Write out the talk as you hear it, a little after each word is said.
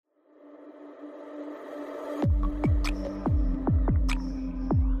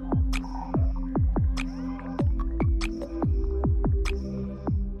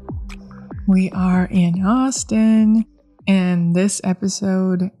We are in Austin, and this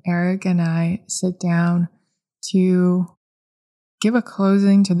episode, Eric and I sit down to give a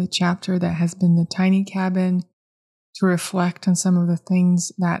closing to the chapter that has been the tiny cabin, to reflect on some of the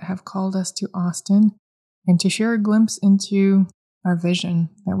things that have called us to Austin, and to share a glimpse into our vision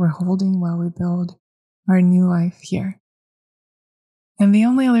that we're holding while we build our new life here. And the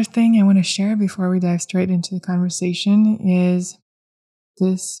only other thing I want to share before we dive straight into the conversation is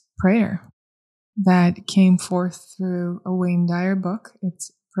this prayer that came forth through a Wayne Dyer book. It's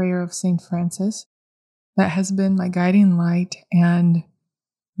Prayer of St. Francis, that has been my guiding light and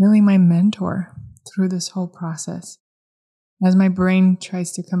really my mentor through this whole process. As my brain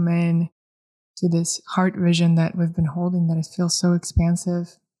tries to come in to this heart vision that we've been holding, that it feels so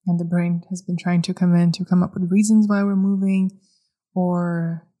expansive, and the brain has been trying to come in to come up with reasons why we're moving,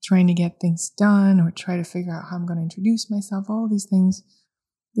 or trying to get things done, or try to figure out how I'm going to introduce myself, all these things.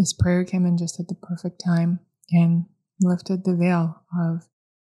 This prayer came in just at the perfect time and lifted the veil of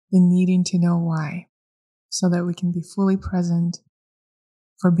the needing to know why, so that we can be fully present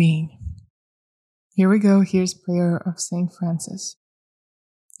for being. Here we go. Here's Prayer of St. Francis.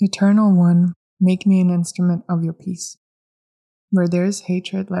 Eternal One, make me an instrument of your peace. Where there is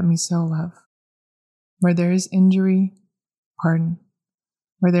hatred, let me sow love. Where there is injury, pardon.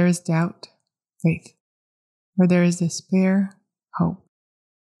 Where there is doubt, faith. Where there is despair, hope.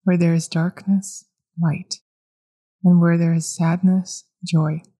 Where there is darkness, light. And where there is sadness,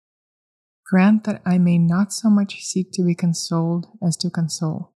 joy. Grant that I may not so much seek to be consoled as to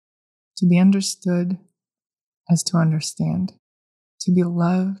console, to be understood as to understand, to be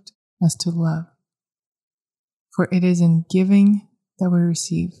loved as to love. For it is in giving that we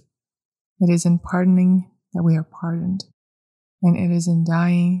receive, it is in pardoning that we are pardoned, and it is in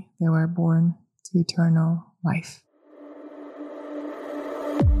dying that we are born to eternal life.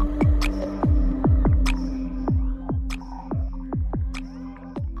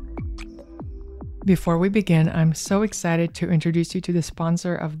 Before we begin, I'm so excited to introduce you to the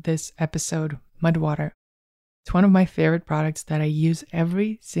sponsor of this episode, Mudwater. It's one of my favorite products that I use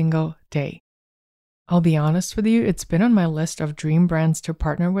every single day. I'll be honest with you, it's been on my list of dream brands to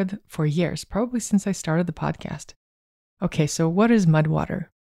partner with for years, probably since I started the podcast. Okay, so what is Mudwater?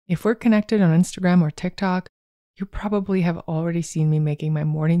 If we're connected on Instagram or TikTok, you probably have already seen me making my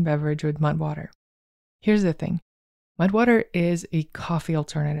morning beverage with Mudwater. Here's the thing. Mudwater is a coffee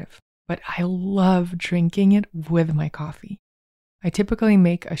alternative, but I love drinking it with my coffee. I typically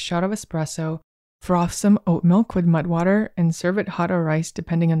make a shot of espresso, froth some oat milk with Mudwater, and serve it hot or iced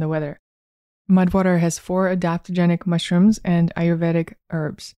depending on the weather. Mudwater has 4 adaptogenic mushrooms and Ayurvedic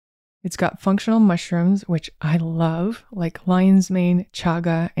herbs. It's got functional mushrooms, which I love, like lion's mane,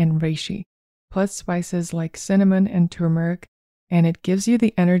 chaga, and reishi, plus spices like cinnamon and turmeric, and it gives you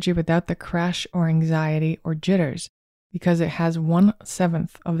the energy without the crash or anxiety or jitters, because it has 1/7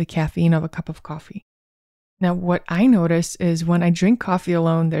 of the caffeine of a cup of coffee. Now, what I notice is when I drink coffee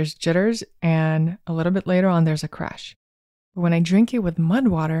alone, there's jitters, and a little bit later on, there's a crash. But when I drink it with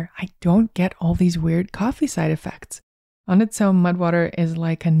Mudwater, I don't get all these weird coffee side effects. On its own, Mudwater is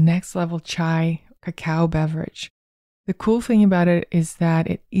like a next level chai, cacao beverage. The cool thing about it is that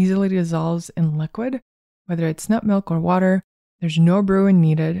it easily dissolves in liquid, whether it's nut milk or water. There's no brewing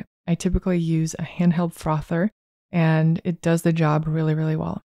needed. I typically use a handheld frother, and it does the job really, really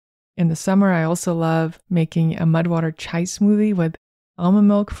well. In the summer, I also love making a Mudwater chai smoothie with almond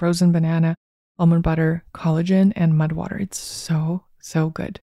milk, frozen banana, almond butter, collagen, and Mudwater. It's so, so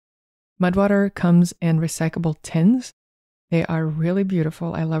good. Mudwater comes in recyclable tins. They are really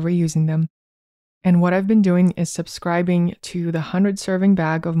beautiful. I love reusing them. And what I've been doing is subscribing to the 100-serving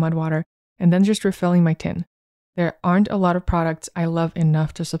bag of Mudwater and then just refilling my tin. There aren't a lot of products I love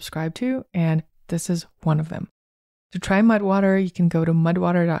enough to subscribe to, and this is one of them. To try Mudwater, you can go to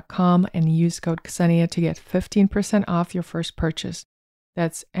mudwater.com and use code Ksenia to get 15% off your first purchase.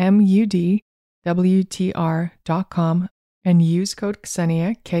 That's mudwtr.com and use code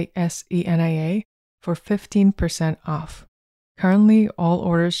Ksenia, Ksenia, for 15% off. Currently, all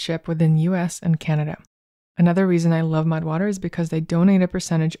orders ship within US and Canada. Another reason I love Mudwater is because they donate a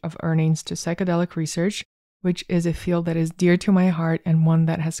percentage of earnings to psychedelic research, which is a field that is dear to my heart and one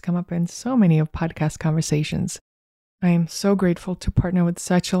that has come up in so many of podcast conversations. I am so grateful to partner with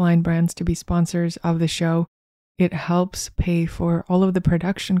such aligned brands to be sponsors of the show. It helps pay for all of the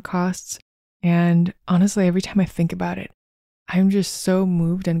production costs, and honestly, every time I think about it, I'm just so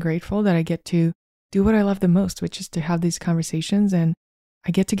moved and grateful that I get to do what I love the most, which is to have these conversations, and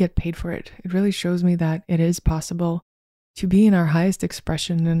I get paid for it. It really shows me that it is possible to be in our highest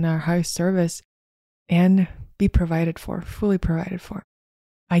expression and our highest service and be provided for, fully provided for.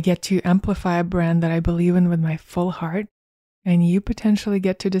 I get to amplify a brand that I believe in with my full heart, and you potentially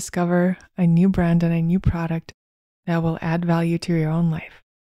get to discover a new brand and a new product that will add value to your own life.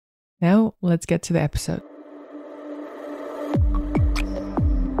 Now, let's get to the episode.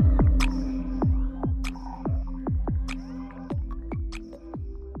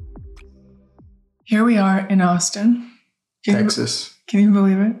 Here we are in Austin, Texas. Can you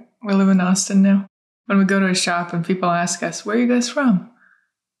believe it? We live in Austin now. When we go to a shop and people ask us, where are you guys from?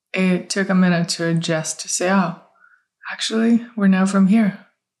 It took a minute to adjust to say, oh, actually, we're now from here.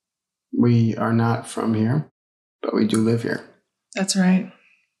 We are not from here, but we do live here. That's right.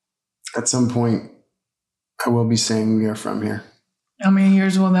 At some point, I will be saying we are from here. How many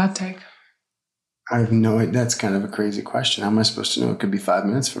years will that take? I have no idea. That's kind of a crazy question. How am I supposed to know? It could be 5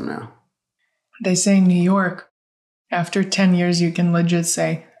 minutes from now. They say in New York, after 10 years, you can legit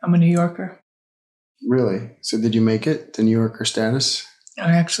say, I'm a New Yorker. Really? So did you make it, the New Yorker status?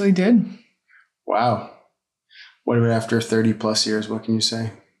 I actually did. Wow. What about after 30 plus years? What can you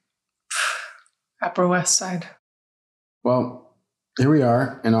say? Upper West Side. Well, here we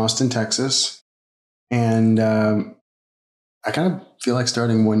are in Austin, Texas. And I kind of feel like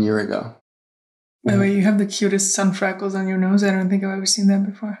starting 1 year ago. By the way, you have the cutest sun freckles on your nose. I don't think I've ever seen that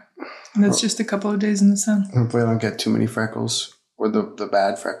before. And that's just a couple of days in the sun. Hopefully I don't get too many freckles or the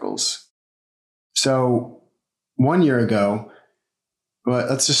bad freckles. So 1 year ago, well,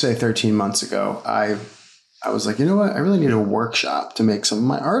 let's just say 13 months ago, I was like, you know what? I really need a workshop to make some of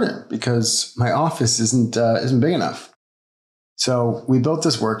my art in because my office isn't big enough. So we built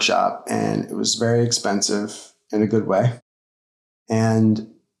this workshop and it was very expensive in a good way.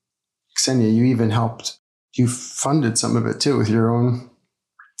 And Ksenia, you even helped. You funded some of it too with your own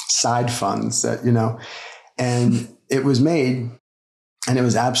side funds that, and it was made and it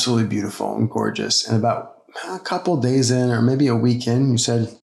was absolutely beautiful and gorgeous. And about a couple of days in, or maybe a week in, you said,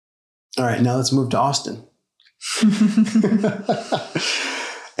 all right, now let's move to Austin.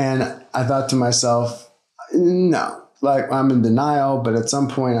 And I thought to myself, no, like I'm in denial. But at some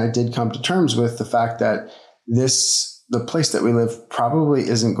point I did come to terms with the fact that the place that we live probably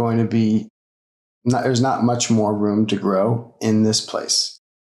isn't going to be, there's not much more room to grow in this place,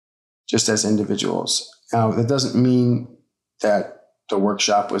 just as individuals. Now, that doesn't mean that the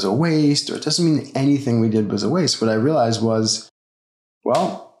workshop was a waste, or it doesn't mean anything we did was a waste. What I realized was,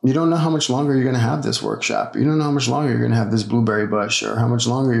 well, you don't know how much longer you're going to have this workshop. You don't know how much longer you're going to have this blueberry bush, or how much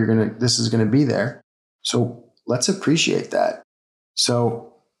longer this is going to be there. So let's appreciate that.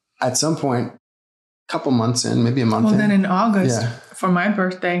 So at some point, a couple months in, maybe a month in. Well, then in August, for my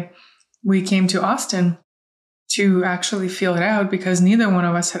birthday, we came to Austin to actually feel it out because neither one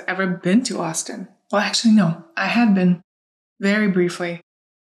of us had ever been to Austin. Well, actually, no, I had been very briefly.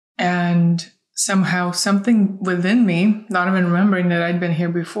 And somehow something within me, not even remembering that I'd been here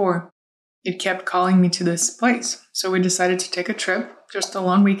before, it kept calling me to this place. So we decided to take a trip, just a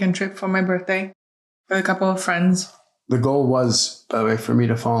long weekend trip for my birthday with a couple of friends. The goal was, by the way, for me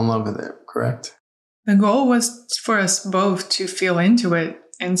to fall in love with it, correct? The goal was for us both to feel into it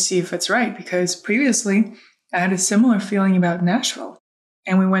and see if it's right, because previously I had a similar feeling about Nashville.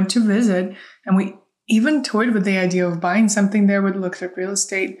 And we went to visit, and we even toyed with the idea of buying something there. We looked at real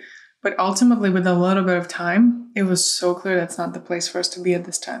estate, but ultimately with a little bit of time, it was so clear that's not the place for us to be at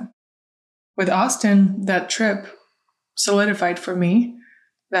this time. With Austin, that trip solidified for me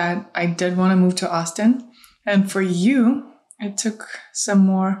that I did want to move to Austin. And for you, it took some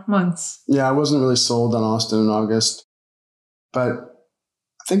more months. Yeah, I wasn't really sold on Austin in August, but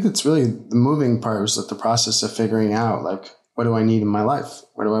I think that's really the moving part was like the process of figuring out, like, what do I need in my life?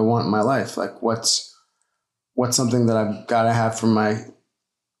 What do I want in my life? Like, what's something that I've got to have for my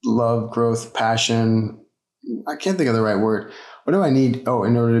love, growth, passion? I can't think of the right word. What do I need? In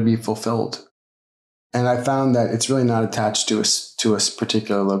order to be fulfilled. And I found that it's really not attached to a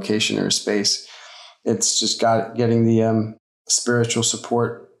particular location or a space. It's just getting the spiritual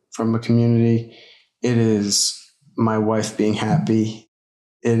support from a community. It is my wife being happy.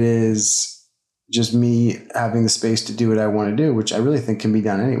 It is just me having the space to do what I want to do, which I really think can be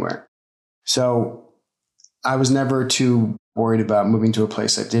done anywhere. So I was never too worried about moving to a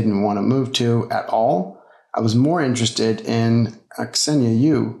place I didn't want to move to at all. I was more interested in, Ksenia,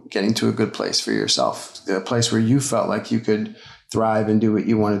 you getting to a good place for yourself, a place where you felt like you could thrive and do what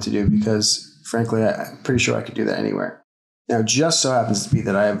you wanted to do, because frankly, I'm pretty sure I could do that anywhere. Now, just so happens to be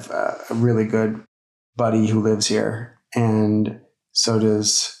that I have a really good buddy who lives here, and so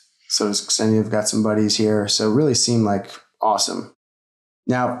does Ksenia. I've got some buddies here, so it really seemed like awesome.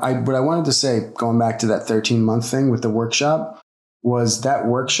 Now, what I wanted to say, going back to that 13-month thing with the workshop, was that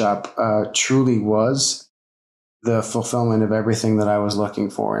workshop truly was the fulfillment of everything that I was looking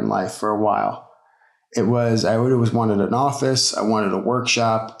for in life for a while. It was, I always wanted an office, I wanted a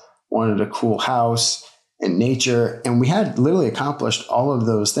workshop, wanted a cool house and nature. And we had literally accomplished all of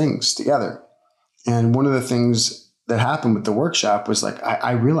those things together. And one of the things that happened with the workshop was like,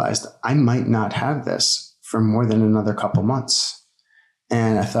 I realized I might not have this for more than another couple months.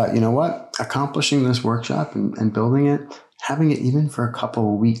 And I thought, you know what? Accomplishing this workshop and building it, having it even for a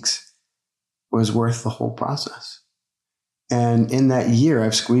couple of weeks was worth the whole process. And in that year,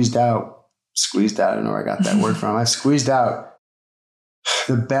 I've squeezed out, I don't know where I got that word from. I've squeezed out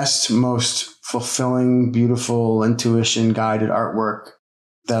the best, most fulfilling, beautiful, intuition guided artwork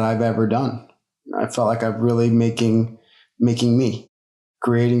that I've ever done. I felt like I'm really making me,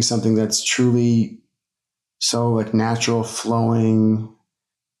 creating something that's truly so like natural, flowing,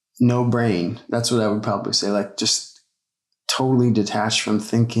 no brain. That's what I would probably say. Like just totally detached from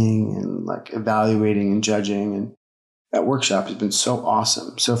thinking and like evaluating and judging. And that workshop has been so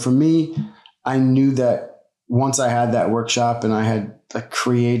awesome. So for me, I knew that once I had that workshop and I had like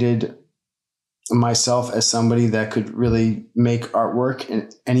created myself as somebody that could really make artwork in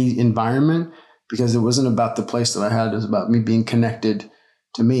any environment, because it wasn't about the place that I had, it was about me being connected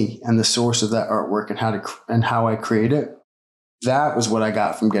to me and the source of that artwork and how I create it. That was what I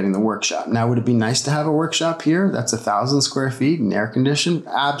got from getting the workshop. Now, would it be nice to have a workshop here that's 1,000 square feet and air conditioned?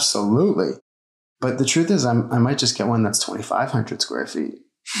 Absolutely. But the truth is I might just get one that's 2,500 square feet.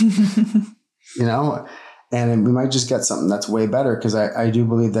 You know, and we might just get something that's way better, because I do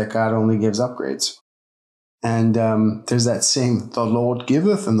believe that God only gives upgrades. And there's that saying, the Lord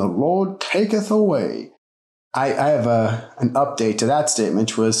giveth and the Lord taketh away. I have an update to that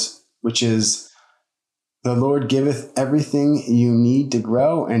statement, which is, the Lord giveth everything you need to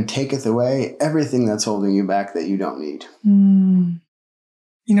grow and taketh away everything that's holding you back that you don't need.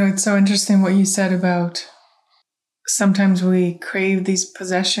 You know, it's so interesting what you said about sometimes we crave these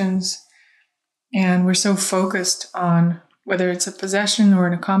possessions and we're so focused on whether it's a possession or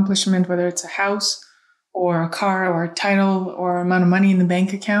an accomplishment, whether it's a house or a car or a title or amount of money in the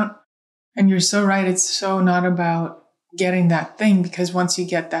bank account. And you're so right. It's so not about getting that thing, because once you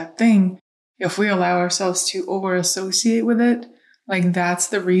get that thing, if we allow ourselves to over associate with it, like that's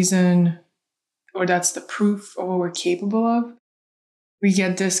the reason, or that's the proof of what we're capable of, we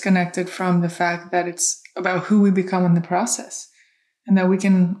get disconnected from the fact that it's about who we become in the process, and that we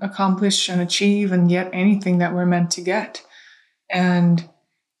can accomplish and achieve and get anything that we're meant to get. And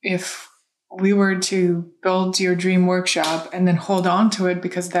if we were to build your dream workshop and then hold on to it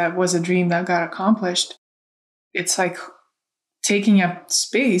because that was a dream that got accomplished, it's like taking up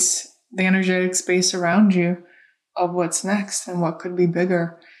space, the energetic space around you of what's next and what could be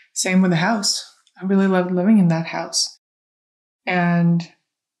bigger. Same with the house. I really loved living in that house. And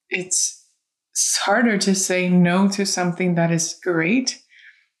it's harder to say no to something that is great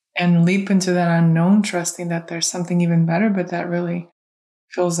and leap into that unknown, trusting that there's something even better, but that really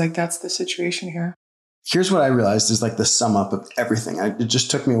feels like that's the situation here. Here's what I realized is like the sum up of everything. It just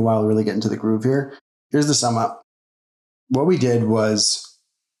took me a while to really get into the groove here. Here's the sum up. What we did was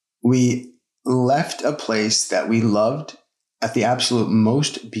we left a place that we loved at the absolute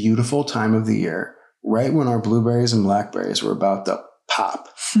most beautiful time of the year, right when our blueberries and blackberries were about to pop.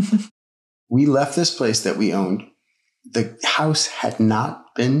 We left this place that we owned. The house had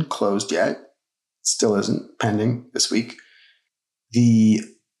not been closed yet. Still isn't, pending this week. The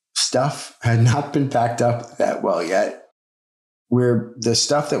stuff had not been packed up that well yet. The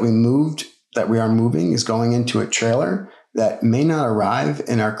stuff that we are moving is going into a trailer that may not arrive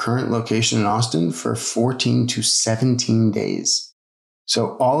in our current location in Austin for 14 to 17 days.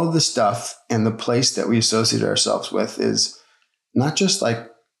 So all of the stuff and the place that we associate ourselves with is not just like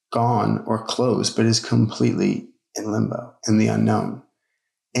gone or closed, but is completely in limbo, in the unknown.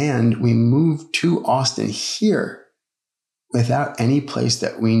 And we moved to Austin here without any place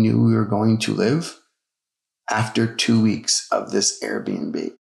that we knew we were going to live after 2 weeks of this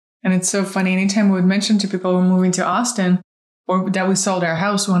Airbnb. And it's so funny. Anytime we would mention to people we're moving to Austin or that we sold our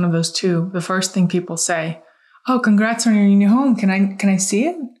house, one of those two, the first thing people say, "Oh, congrats on your new home. Can I see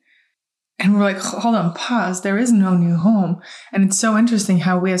it?" And we're like, hold on, pause. There is no new home. And it's so interesting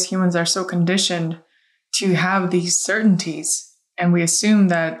how we as humans are so conditioned to have these certainties. And we assume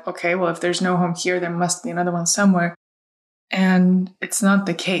that, okay, well, if there's no home here, there must be another one somewhere. And it's not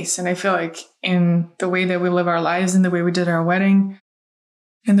the case. And I feel like in the way that we live our lives, in the way we did our wedding,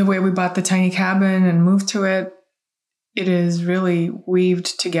 in the way we bought the tiny cabin and moved to it, it is really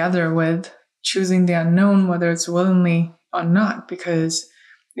weaved together with choosing the unknown, whether it's willingly or not. Because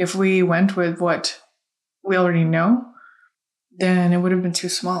if we went with what we already know, then it would have been too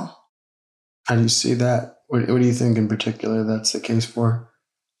small. How do you see that? What do you think in particular that's the case for?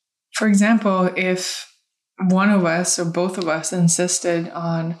 For example, if one of us or both of us insisted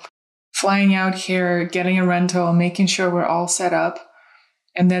on flying out here, getting a rental, making sure we're all set up,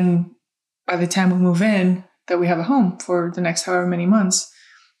 and then by the time we move in, that we have a home for the next however many months,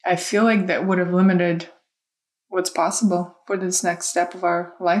 I feel like that would have limited what's possible for this next step of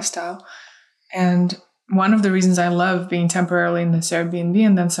our lifestyle. And one of the reasons I love being temporarily in this Airbnb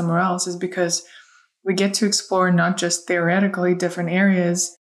and then somewhere else is because we get to explore not just theoretically different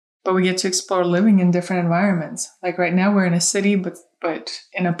areas, but we get to explore living in different environments. Like right now we're in a city, but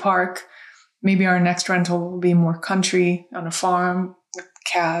in a park. Maybe our next rental will be more country on a farm with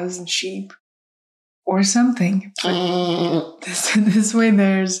cows and sheep or something. But this way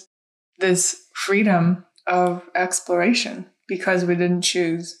there's this freedom of exploration because we didn't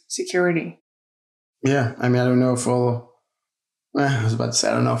choose security. Yeah. I mean, I don't know if I was about to say,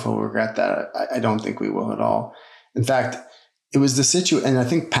 I don't know if we'll regret that. I don't think we will at all. In fact, it was the situation, and I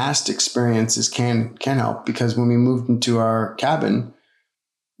think past experiences can help, because when we moved into our cabin,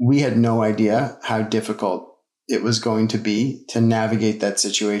 we had no idea how difficult it was going to be to navigate that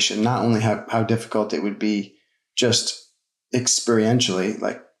situation. Not only how difficult it would be just experientially,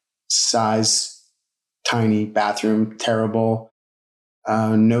 like size, tiny bathroom, terrible,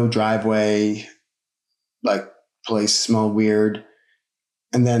 no driveway, like place smelled weird.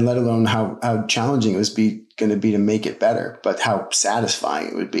 And then let alone how challenging it was going to be to make it better, but how satisfying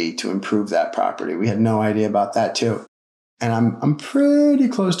it would be to improve that property. We had no idea about that too. And I'm pretty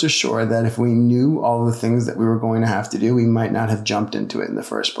close to sure that if we knew all the things that we were going to have to do, we might not have jumped into it in the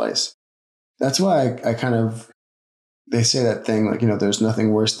first place. That's why I kind of, they say that thing, like, there's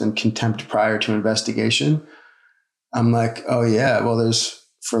nothing worse than contempt prior to investigation. I'm like, oh yeah, well,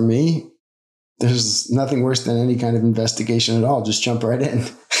 for me, there's nothing worse than any kind of investigation at all. Just jump right in.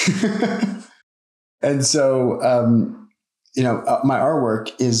 And so, my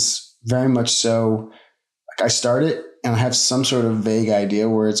artwork is very much so, like, I start it and I have some sort of vague idea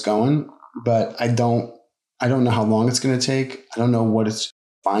where it's going, but I don't know how long it's going to take. I don't know what it's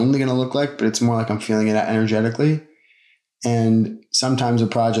finally going to look like, but it's more like I'm feeling it energetically. And sometimes a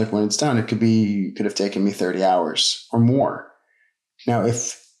project, when it's done, it could have taken me 30 hours or more. Now,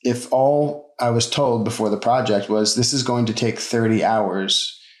 if all I was told before the project was this is going to take 30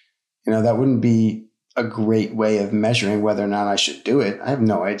 hours, that wouldn't be a great way of measuring whether or not I should do it. I have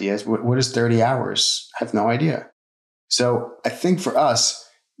no idea. What is 30 hours? I have no idea. So I think for us,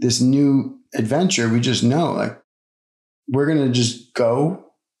 this new adventure, we just know, like, we're going to just go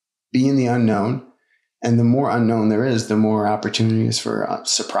be in the unknown. And the more unknown there is, the more opportunities for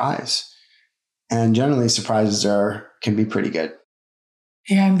surprise. And generally surprises can be pretty good.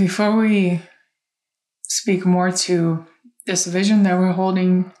 Yeah, and before we speak more to this vision that we're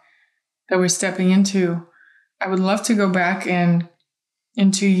holding, that we're stepping into, I would love to go back and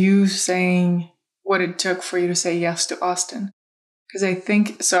into you saying what it took for you to say yes to Austin. Because I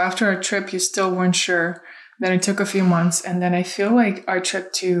think, so after our trip, you still weren't sure. Then it took a few months. And then I feel like our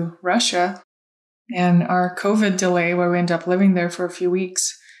trip to Russia and our COVID delay, where we ended up living there for a few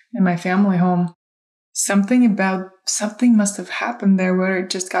weeks in my family home, something must have happened there where it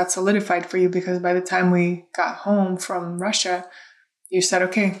just got solidified for you, because by the time we got home from Russia, you said,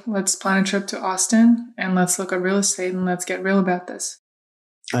 okay, let's plan a trip to Austin and let's look at real estate and let's get real about this.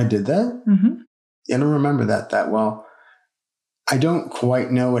 I did that? Mm-hmm. I don't remember that well. I don't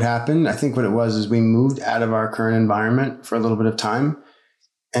quite know what happened. I think what it was is we moved out of our current environment for a little bit of time.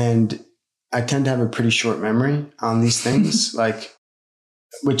 And I tend to have a pretty short memory on these things,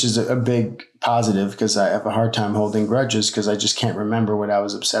 which is a big positive, because I have a hard time holding grudges because I just can't remember what I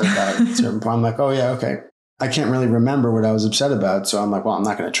was upset about at a certain point. I'm like, oh yeah, okay. I can't really remember what I was upset about. So I'm like, well, I'm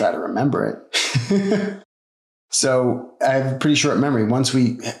not going to try to remember it. So I have a pretty short memory. Once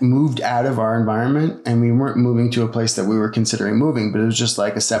we moved out of our environment, and we weren't moving to a place that we were considering moving, but it was just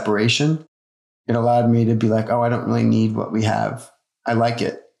like a separation. It allowed me to be like, oh, I don't really need what we have. I like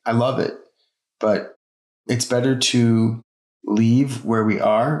it. I love it. But it's better to leave where we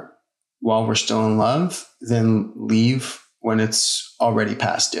are while we're still in love than leave when it's already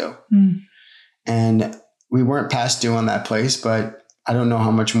past due. Mm. And we weren't past due on that place, but I don't know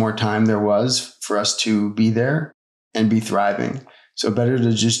how much more time there was for us to be there and be thriving. So better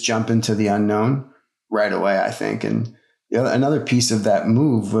to just jump into the unknown right away, I think. And another piece of that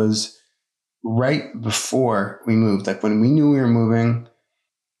move was right before we moved. Like when we knew we were moving,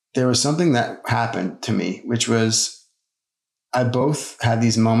 there was something that happened to me, which was I both had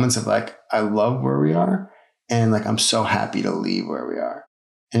these moments of like, I love where we are, and like, I'm so happy to leave where we are.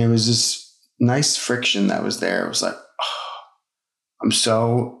 And it was this nice friction that was there. It was like, oh, I'm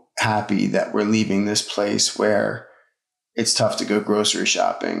so happy that we're leaving this place where it's tough to go grocery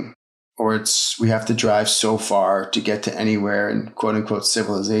shopping, or we have to drive so far to get to anywhere in quote unquote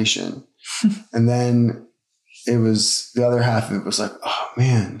civilization. And then it was the other half of it was like, oh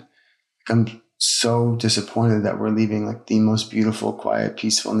man, I'm so disappointed that we're leaving like the most beautiful, quiet,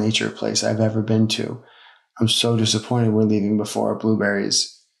 peaceful nature place I've ever been to. I'm so disappointed we're leaving before our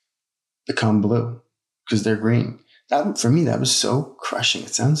blueberries become blue because they're green. That, for me, that was so crushing.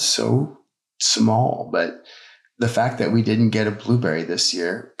 It sounds so small, but the fact that we didn't get a blueberry this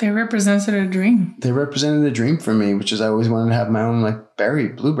year. They represented a dream. They represented a dream for me, which is I always wanted to have my own like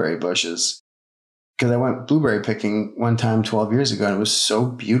blueberry bushes. Because I went blueberry picking one time 12 years ago and it was so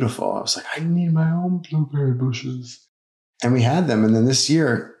beautiful. I was like, I need my own blueberry bushes. And we had them. And then this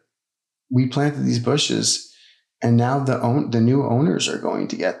year we planted these bushes and now the new owners are going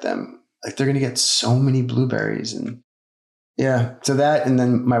to get them. Like they're going to get so many blueberries. And yeah, so that, and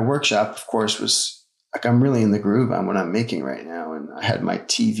then my workshop, of course, was like, I'm really in the groove on what I'm making right now. And I had my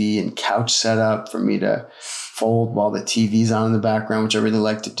TV and couch set up for me to fold while the TV's on in the background, which I really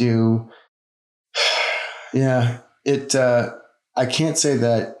like to do. Yeah, I can't say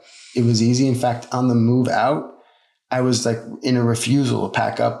that it was easy. In fact, on the move out, I was like in a refusal to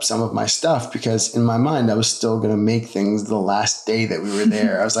pack up some of my stuff because in my mind, I was still going to make things the last day that we were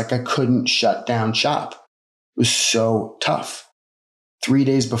there. I was like, I couldn't shut down shop. It was so tough. 4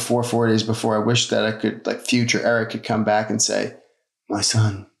 days before, I wish that I could, like future Eric could come back and say, my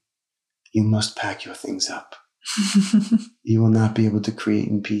son, you must pack your things up. You will not be able to create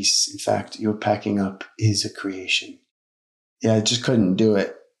in peace. In fact, your packing up is a creation. Yeah, I just couldn't do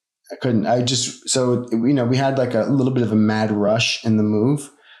it. So, we had like a little bit of a mad rush in the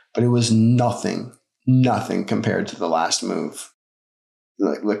move, but it was nothing compared to the last move.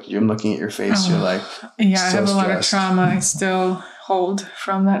 Like, look, you're looking at your face. You're like, yeah, I have a lot of trauma I still hold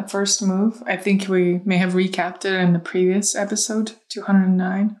from that first move. I think we may have recapped it in the previous episode,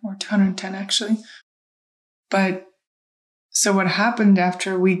 209 or 210 actually. But so what happened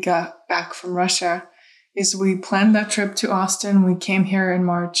after we got back from Russia is we planned that trip to Austin. We came here in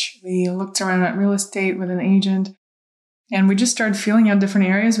March. We looked around at real estate with an agent and we just started feeling out different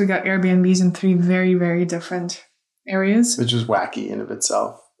areas. We got Airbnbs in 3 very, very different areas. Which was wacky in of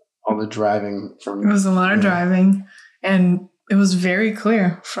itself. All the driving from... It was a lot of driving and it was very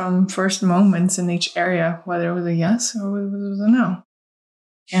clear from first moments in each area whether it was a yes or it was a no.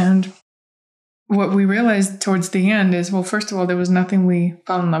 And what we realized towards the end is, well, first of all, there was nothing we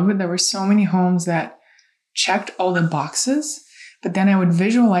fell in love with. There were so many homes that checked all the boxes, but then I would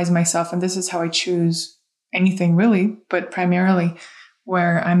visualize myself, and this is how I choose anything really, but primarily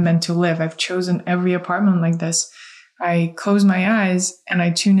where I'm meant to live. I've chosen every apartment like this. I close my eyes and I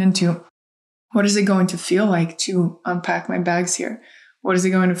tune into what is it going to feel like to unpack my bags here? What is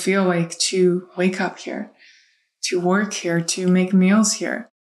it going to feel like to wake up here, to work here, to make meals here?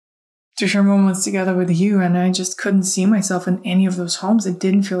 To share moments together with you, and I just couldn't see myself in any of those homes. It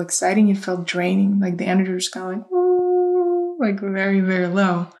didn't feel exciting. It felt draining. Like the energy was kind of like, ooh, like very, very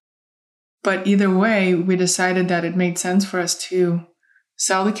low. But either way, we decided that it made sense for us to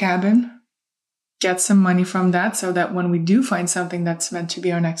sell the cabin, get some money from that so that when we do find something that's meant to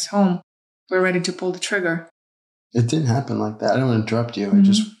be our next home, we're ready to pull the trigger. It didn't happen like that. I don't want to interrupt you.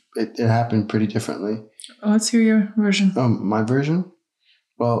 Mm-hmm. It happened pretty differently. Let's hear your version. My version?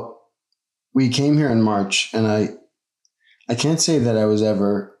 Well, we came here in March, and I can't say that I was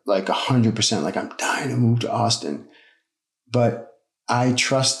ever like 100% like I'm dying to move to Austin, but I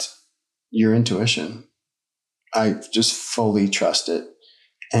trust your intuition. I just fully trust it,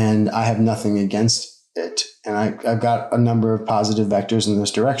 and I have nothing against it. And I've got a number of positive vectors in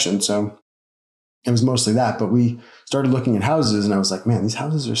this direction. So it was mostly that, but we started looking at houses and I was like, man, these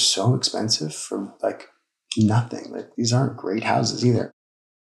houses are so expensive for like nothing. Like these aren't great houses either.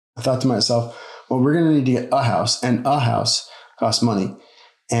 I thought to myself, well, we're going to need to get a house, and a house costs money.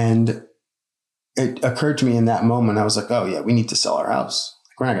 And it occurred to me in that moment, I was like, oh yeah, we need to sell our house.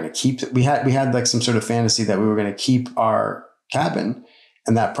 Like, we're not going to keep it. We had like some sort of fantasy that we were going to keep our cabin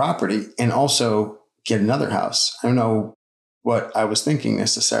and that property and also get another house. I don't know what I was thinking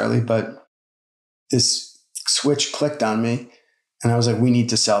necessarily, but this switch clicked on me and I was like, we need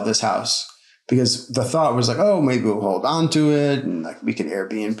to sell this house. Because the thought was like, oh, maybe we'll hold on to it and like we could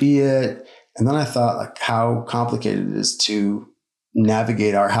Airbnb it. And then I thought like how complicated it is to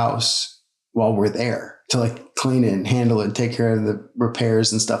navigate our house while we're there, to like clean it and handle it and take care of the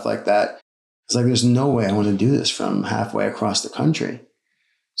repairs and stuff like that. It's like, there's no way I want to do this from halfway across the country.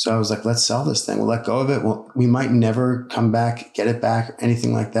 So I was like, let's sell this thing. We'll let go of it. Well, we might never come back, get it back, or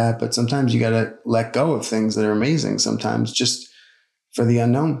anything like that. But sometimes you got to let go of things that are amazing sometimes just for the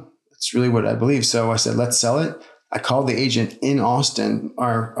unknown. It's really what I believe. So I said, let's sell it. I called the agent in Austin,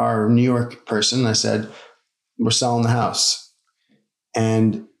 our New York person. I said, we're selling the house,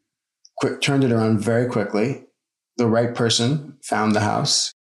 and turned it around very quickly. The right person found the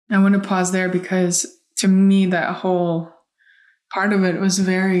house. I want to pause there because to me, that whole part of it was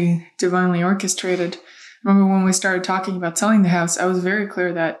very divinely orchestrated. Remember when we started talking about selling the house, I was very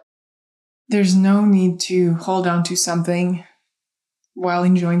clear that there's no need to hold on to something while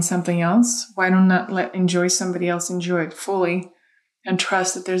enjoying something else. Why not enjoy somebody else enjoy it fully and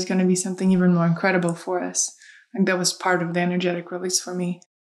trust that there's going to be something even more incredible for us? I think that was part of the energetic release for me.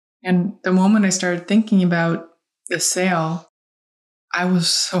 And the moment I started thinking about the sale, I was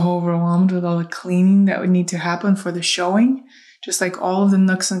so overwhelmed with all the cleaning that would need to happen for the showing. Just like all of the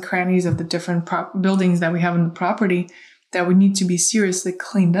nooks and crannies of the different buildings that we have in the property that would need to be seriously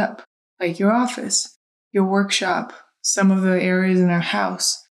cleaned up. Like your office, your workshop, some of the areas in our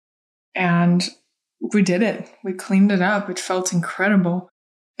house. And we did it. We cleaned it up. It felt incredible.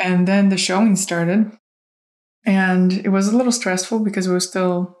 And then the showing started. And it was a little stressful because we were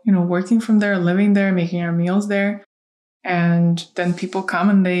still, working from there, living there, making our meals there. And then people come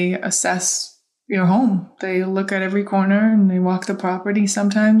and they assess your home. They look at every corner and they walk the property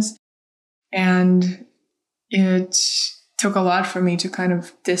sometimes. And it took a lot for me to kind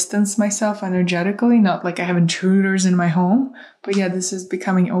of distance myself energetically. Not like I have intruders in my home, but yeah, this is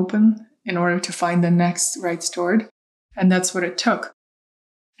becoming open in order to find the next right stored. And that's what it took.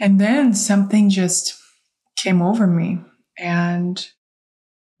 And then something just came over me. And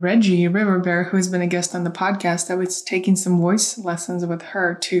Reggie River Bear, who has been a guest on the podcast, I was taking some voice lessons with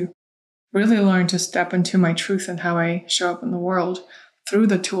her to really learn to step into my truth and how I show up in the world through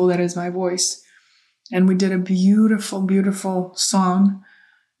the tool that is my voice. And we did a beautiful, beautiful song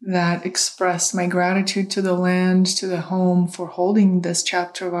that expressed my gratitude to the land, to the home for holding this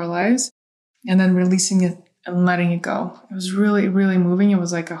chapter of our lives, and then releasing it and letting it go. It was really, really moving. It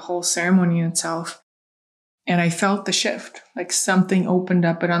was like a whole ceremony in itself. And I felt the shift, like something opened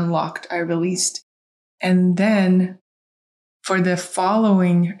up, it unlocked, I released. And then for the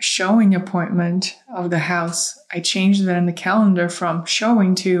following showing appointment of the house, I changed that in the calendar from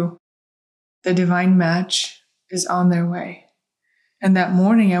showing to the divine match is on their way. And that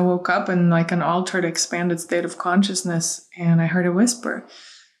morning I woke up in like an altered, expanded state of consciousness, and I heard a whisper,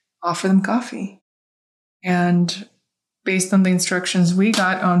 offer them coffee. And based on the instructions we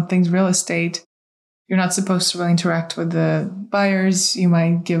got on things real estate, you're not supposed to really interact with the buyers. You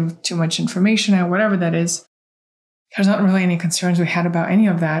might give too much information out, whatever that is. There's not really any concerns we had about any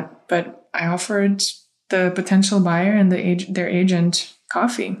of that, but I offered the potential buyer and their agent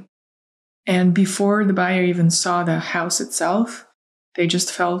coffee. And before the buyer even saw the house itself, they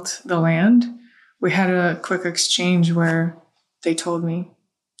just felt the land. We had a quick exchange where they told me,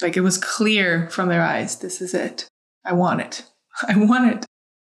 like it was clear from their eyes, this is it. I want it. I want it.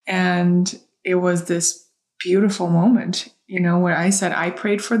 And it was this beautiful moment, where I said, I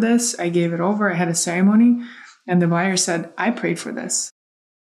prayed for this. I gave it over. I had a ceremony. And the buyer said, I prayed for this.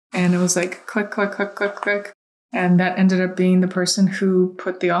 And it was like click, click, click, click, click. And that ended up being the person who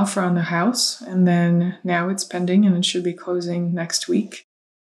put the offer on the house. And then now it's pending and it should be closing next week.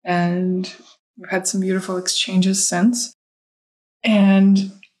 And we've had some beautiful exchanges since.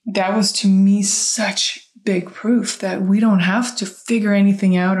 And that was to me such big proof that we don't have to figure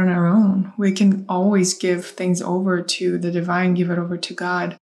anything out on our own. We can always give things over to the divine, give it over to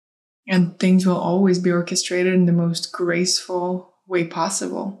God. And things will always be orchestrated in the most graceful way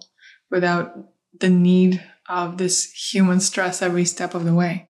possible without the need of this human stress every step of the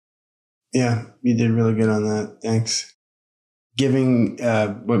way. Yeah, you did really good on that. Thanks. Giving,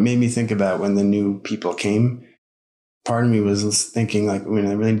 what made me think about when the new people came, part of me was thinking like, they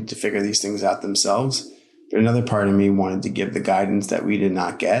really need to figure these things out themselves. But another part of me wanted to give the guidance that we did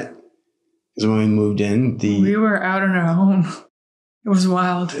not get. Because when we moved in, we were out on our own. It was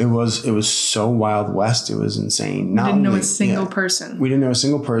wild. It was so Wild West. It was insane. We didn't know a single person. We didn't know a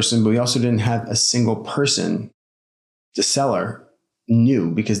single person, but we also didn't have a single person. The seller knew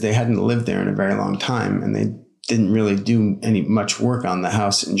because they hadn't lived there in a very long time and they didn't really do much work on the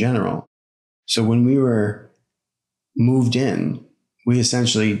house in general. So when we were moved in, we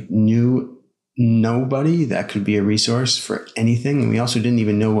essentially knew nobody that could be a resource for anything. And we also didn't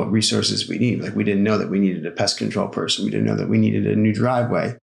even know what resources we need. Like we didn't know that we needed a pest control person. We didn't know that we needed a new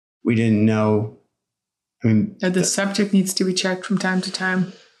driveway. We didn't know, that the septic needs to be checked from time to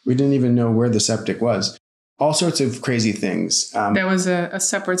time. We didn't even know where the septic was. All sorts of crazy things. That was a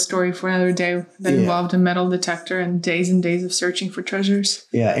separate story for another day that involved a metal detector and days of searching for treasures.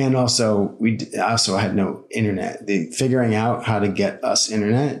 Yeah. And also I had no internet. Figuring out how to get us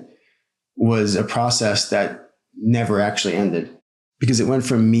internet was a process that never actually ended, because it went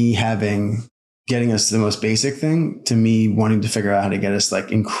from me getting us the most basic thing to me wanting to figure out how to get us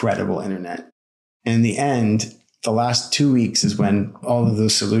like incredible internet. And in the end, the last 2 weeks is when all of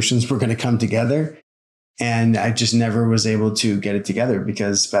those solutions were going to come together. And I just never was able to get it together,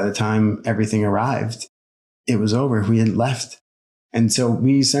 because by the time everything arrived, it was over. We had left. And so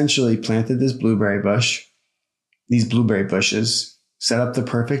we essentially planted these blueberry bushes, set up the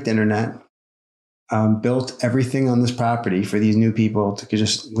perfect internet, built everything on this property for these new people to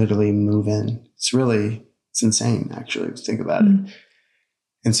just literally move in. It's insane, actually, to think about it.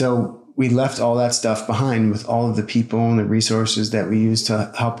 And so we left all that stuff behind with all of the people and the resources that we used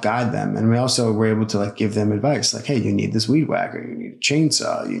to help guide them. And we also were able to like give them advice, like, hey, you need this weed whacker, you need a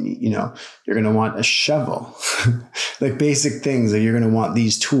chainsaw, you need, you're going to want a shovel, like basic things that you're going to want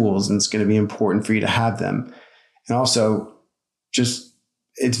these tools, and it's going to be important for you to have them. And also just,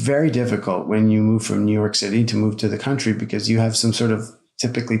 it's very difficult when you move from New York City to move to the country, because you have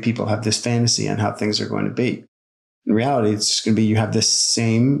typically people have this fantasy on how things are going to be. In reality, it's just going to be, you have this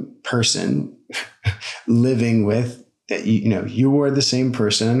same person living with that, you are the same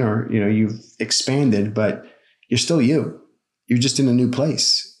person, or, you've expanded, but you're still you. You're just in a new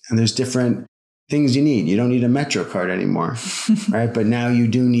place, and there's different things you need. You don't need a Metro card anymore, right? But now you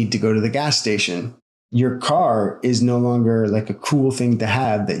do need to go to the gas station. Your car is no longer like a cool thing to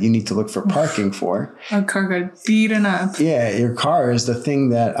have that you need to look for parking for. Our car got beaten up. Yeah, your car is the thing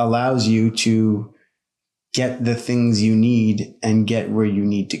that allows you to get the things you need and get where you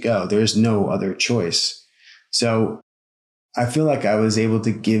need to go. There's no other choice. So I feel like I was able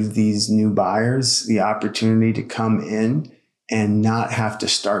to give these new buyers the opportunity to come in and not have to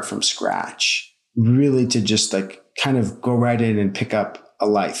start from scratch, really to just like kind of go right in and pick up a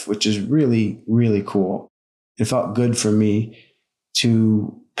life, which is really, really cool. It felt good for me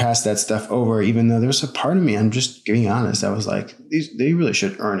to pass that stuff over, even though there's a part of me, I'm just being honest, I was like, they really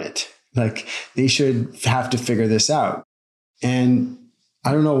should earn it. Like they should have to figure this out. And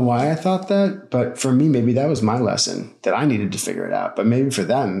I don't know why I thought that, but for me, maybe that was my lesson, that I needed to figure it out. But maybe for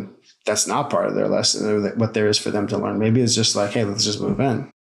them, that's not part of their lesson, or what there is for them to learn. Maybe it's just like, hey, let's just move in.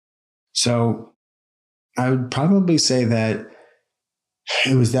 So I would probably say that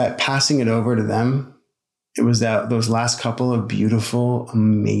it was that passing it over to them. It was those last couple of beautiful,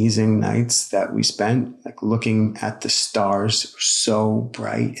 amazing nights that we spent, like looking at the stars, so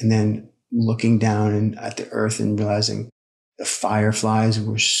bright, and then looking down and at the earth and realizing the fireflies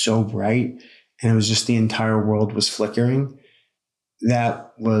were so bright, and it was just the entire world was flickering.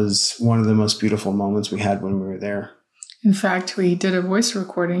 That was one of the most beautiful moments we had when we were there. In fact, we did a voice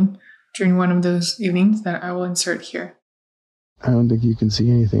recording during one of those evenings that I will insert here. I don't think you can see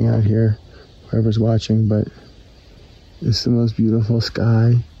anything out here, whoever's watching, but it's the most beautiful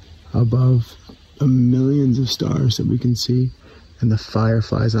sky above the millions of stars that we can see, and the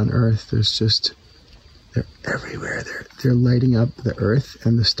fireflies on Earth. They're everywhere. They're lighting up the Earth,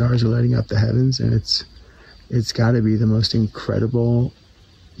 and the stars are lighting up the heavens, and it's got to be the most incredible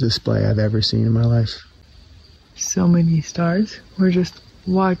display I've ever seen in my life. So many stars. We're just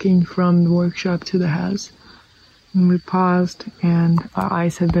walking from the workshop to the house. And we paused, and our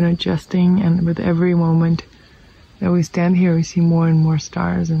eyes have been adjusting, and with every moment that we stand here, we see more and more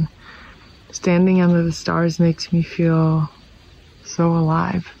stars, and standing under the stars makes me feel so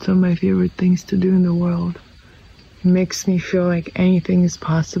alive. It's one of my favorite things to do in the world. It makes me feel like anything is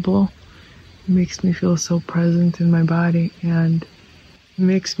possible. It makes me feel so present in my body, and it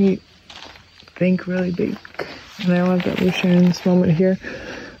makes me think really big. And I love that we're sharing this moment here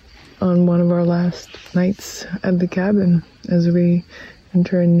on one of our last nights at the cabin as we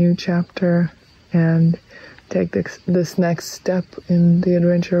enter a new chapter and take this next step in the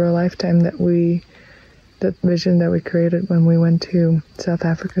adventure of a lifetime that vision that we created when we went to South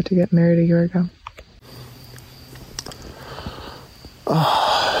Africa to get married a year ago.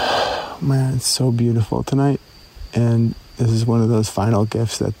 Oh man, it's so beautiful tonight. And this is one of those final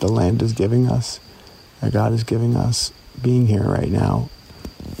gifts that the land is giving us, that God is giving us, being here right now.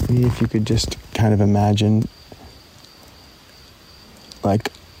 I mean, if you could just kind of imagine like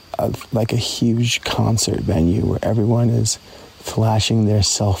a huge concert venue where everyone is flashing their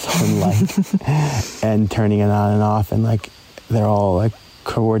cell phone light and turning it on and off, and like they're all like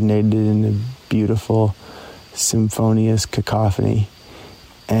coordinated in a beautiful symphonious cacophony,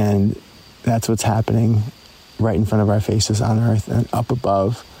 and that's what's happening right in front of our faces on Earth. And up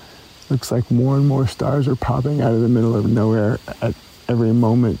above, looks like more and more stars are popping out of the middle of nowhere at every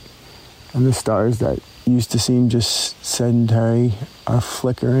moment, and the stars that used to seem just sedentary are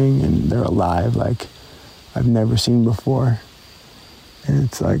flickering, and they're alive like I've never seen before. And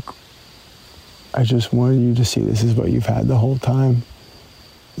it's like I just wanted you to see this is what you've had the whole time.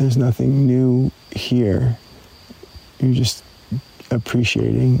 There's nothing new here. You're just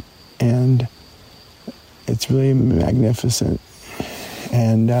appreciating, and it's really magnificent.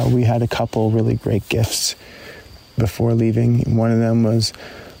 And we had a couple really great gifts before leaving. One of them was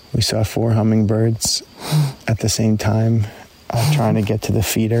we saw 4 hummingbirds at the same time trying to get to the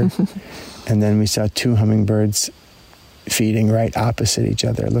feeder. And then we saw 2 hummingbirds feeding right opposite each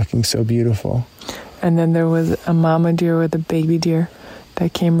other, looking so beautiful. And then there was a mama deer with a baby deer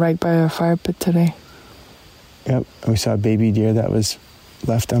that came right by our fire pit today. Yep, we saw a baby deer that was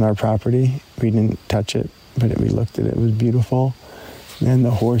left on our property. We didn't touch it, but we looked at it. It was beautiful. And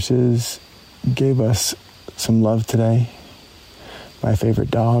the horses gave us some love today. My favorite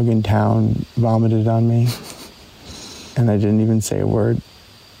dog in town vomited on me, and I didn't even say a word.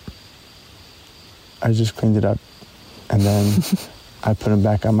 I just cleaned it up, and then I put him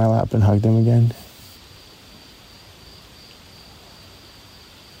back on my lap and hugged him again.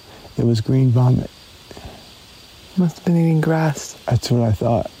 It was green vomit. Must have been eating grass. That's what I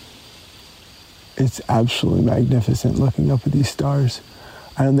thought. It's absolutely magnificent looking up at these stars.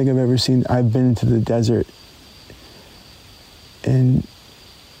 I don't think I've ever seen, I've been into the desert in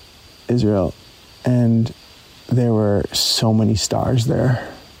Israel, and there were so many stars there.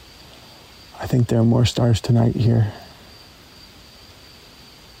 I think there are more stars tonight here.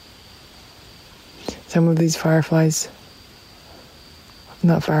 Some of these fireflies,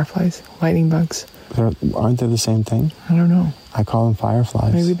 not fireflies, lightning bugs. Aren't they the same thing? I don't know. I call them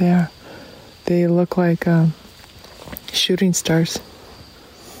fireflies. Maybe they are. They look like shooting stars.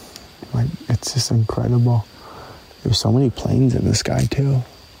 Like, it's just incredible. There's so many planes in the sky, too.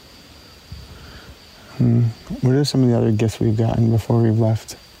 What are some of the other gifts we've gotten before we've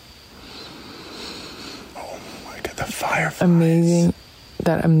left? Oh, look at the fireflies.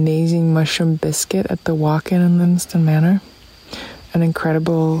 That amazing mushroom biscuit at the walk-in in Livingston Manor. An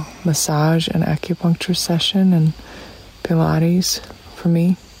incredible massage and acupuncture session and Pilates for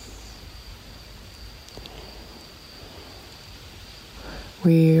me.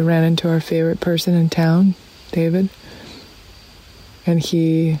 We ran into our favorite person in town, David, and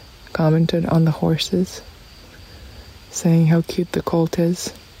he commented on the horses, saying how cute the colt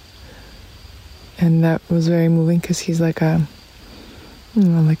is. And that was very moving because he's like a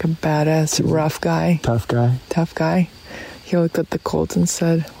badass, rough guy. Tough guy. He looked at the colt and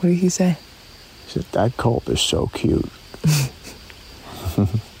said, what did he say? He said, that colt is so cute.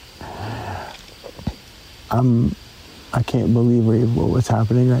 I can't believe what's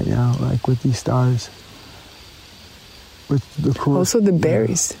happening right now, like with these stars. With the cool. Also the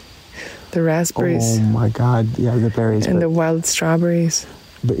berries, the raspberries. Oh my God, yeah, the berries. And the wild strawberries.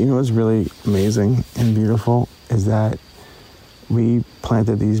 But you know what's really amazing and beautiful is that we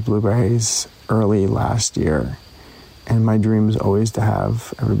planted these blueberries early last year. And my dream is always to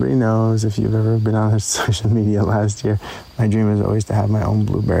have, everybody knows if you've ever been on social media last year, my dream is always to have my own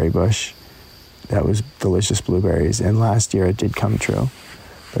blueberry bush. That was delicious blueberries. And last year it did come true.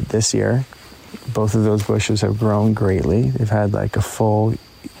 But this year, both of those bushes have grown greatly. They've had like a full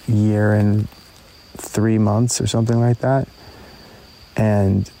year and 3 months or something like that.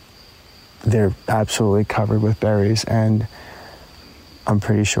 And they're absolutely covered with berries. And I'm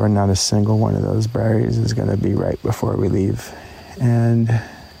pretty sure not a single one of those berries is going to be right before we leave. And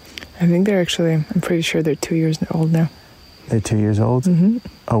I think I'm pretty sure they're 2 years old now. They're 2 years old? Mm-hmm.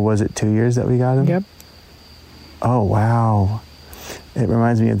 Oh, was it 2 years that we got them? Yep. Oh, wow. It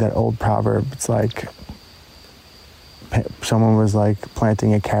reminds me of that old proverb. It's like someone was like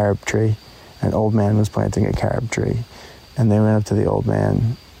planting a carob tree. An old man was planting a carob tree. And they went up to the old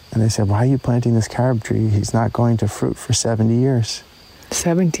man and they said, why are you planting this carob tree? He's not going to fruit for 70 years.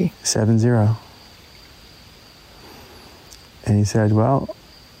 70. 70. And he said, well,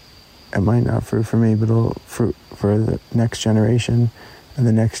 it might not fruit for me, but it'll fruit for the next generation. And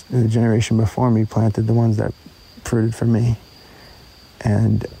the generation before me planted the ones that fruited for me.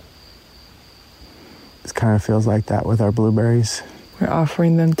 And it kind of feels like that with our blueberries. We're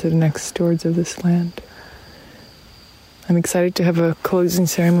offering them to the next stewards of this land. I'm excited to have a closing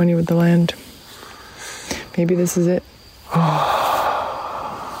ceremony with the land. Maybe this is it.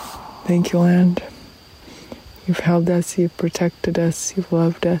 Thank you, land. You've held us, you've protected us, you've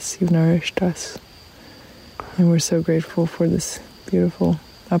loved us, you've nourished us. And we're so grateful for this beautiful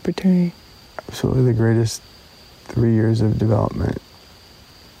opportunity. Absolutely the greatest 3 years of development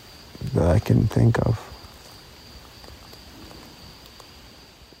that I can think of.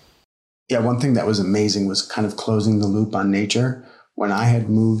 Yeah, one thing that was amazing was kind of closing the loop on nature. When we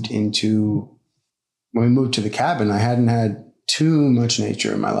moved to the cabin, I hadn't had too much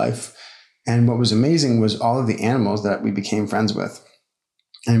nature in my life. And what was amazing was all of the animals that we became friends with.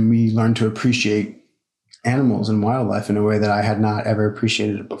 And we learned to appreciate animals and wildlife in a way that I had not ever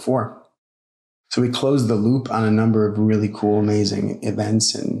appreciated it before. So we closed the loop on a number of really cool, amazing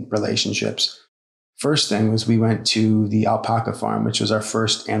events and relationships. First thing was we went to the alpaca farm, which was our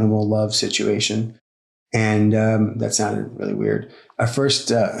first animal love situation. And that sounded really weird. Our first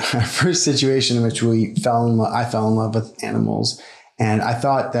situation in which I fell in love with animals. And I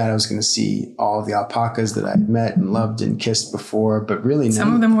thought that I was going to see all of the alpacas that I'd met and loved and kissed before, but really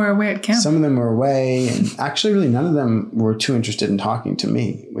some of them were away at camp. Some of them were away, and actually really none of them were too interested in talking to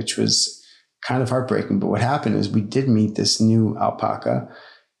me, which was kind of heartbreaking. But what happened is we did meet this new alpaca.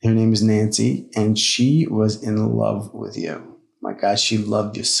 Her name is Nancy, and she was in love with you. My God, she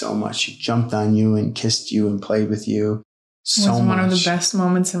loved you so much. She jumped on you and kissed you and played with you. It was one of the best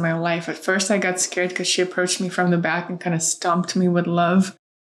moments in my life. At first, I got scared because she approached me from the back and kind of stomped me with love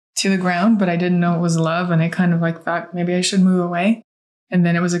to the ground, but I didn't know it was love. And I kind of thought maybe I should move away. And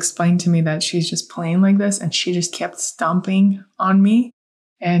then it was explained to me that she's just playing like this. And she just kept stomping on me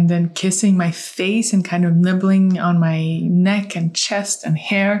and then kissing my face and kind of nibbling on my neck and chest and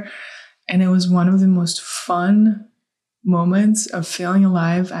hair. And it was one of the most fun moments of feeling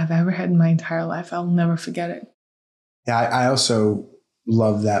alive I've ever had in my entire life. I'll never forget it. Yeah, I also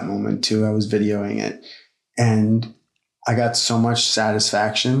loved that moment too. I was videoing it and I got so much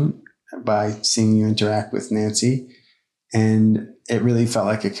satisfaction by seeing you interact with Nancy. And it really felt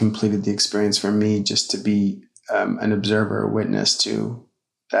like it completed the experience for me just to be an observer, a witness to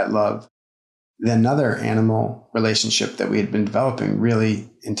that love. Then another animal relationship that we had been developing really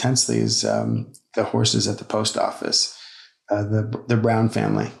intensely is the horses at the post office, the Brown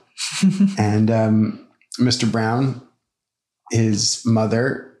family. And Mr. Brown, his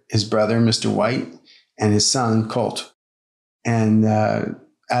mother, his brother, Mr. White, and his son, Colt. And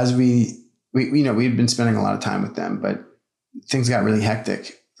as we had been spending a lot of time with them, but things got really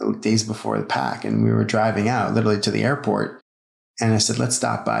hectic the days before the pack. And we were driving out literally to the airport. And I said, let's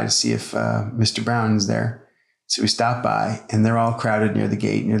stop by to see if Mr. Brown is there. So we stopped by and they're all crowded near the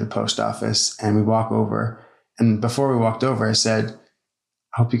gate, near the post office. And we walk over. And before we walked over, I said,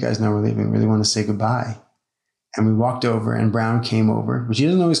 I hope you guys know we're leaving. Really want to say goodbye. And we walked over and Brown came over, which he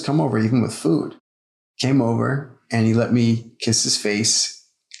doesn't always come over, even with food. Came over and he let me kiss his face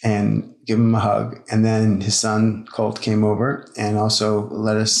and give him a hug. And then his son, Colt, came over and also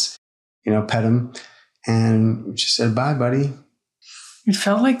let us, pet him. And we just said, bye, buddy. It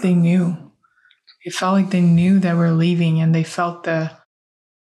felt like they knew. It felt like they knew that we're leaving and they felt the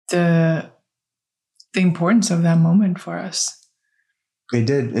importance of that moment for us. They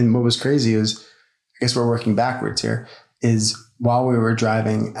did. And what was crazy is, I guess we're working backwards here, is while we were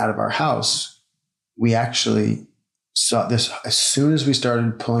driving out of our house, we actually saw this. As soon as we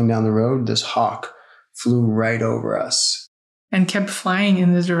started pulling down the road, this hawk flew right over us. And kept flying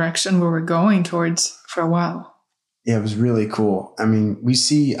in the direction where we're going towards for a while. Yeah, it was really cool. I mean,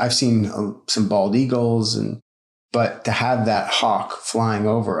 I've seen some bald eagles, but to have that hawk flying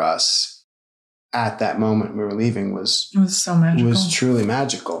over us at that moment we were leaving it was so magical. It was truly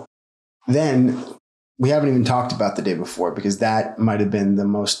magical. Then we haven't even talked about the day before because that might have been the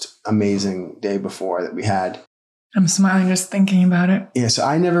most amazing day before that we had. I'm smiling just thinking about it. Yeah, so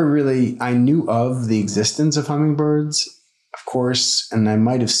I knew of the existence of hummingbirds, of course, and I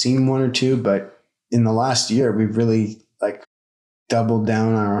might have seen one or two, but in the last year, we've really doubled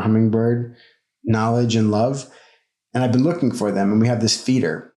down on our hummingbird knowledge and love. And I've been looking for them, and we have this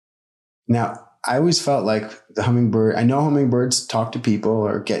feeder. Now, I always felt like I know hummingbirds talk to people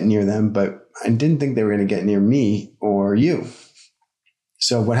or get near them, but I didn't think they were going to get near me or you.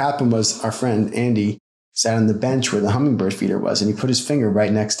 So what happened was our friend Andy sat on the bench where the hummingbird feeder was, and he put his finger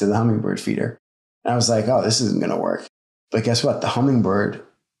right next to the hummingbird feeder. And I was like, oh, this isn't going to work. But guess what? The hummingbird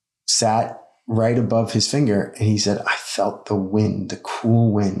sat right above his finger, and he said, I felt the wind, the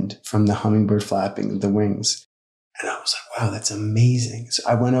cool wind from the hummingbird flapping the wings. And I was like, wow, that's amazing. So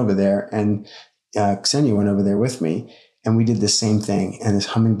I went over there, and Ksenia went over there with me, and we did the same thing. And this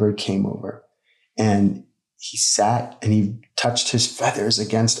hummingbird came over, and he sat and he touched his feathers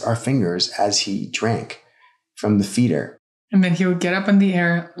against our fingers as he drank from the feeder. And then he would get up in the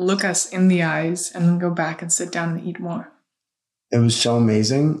air, look us in the eyes, and then go back and sit down and eat more. It was so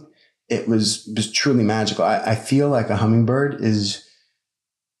amazing. It was truly magical. I feel like a hummingbird is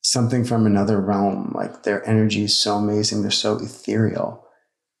something from another realm. Like their energy is so amazing. They're so ethereal.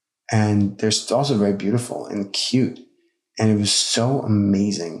 And they're also very beautiful and cute. And it was so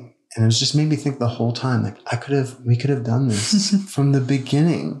amazing. And it was just made me think the whole time, like we could have done this from the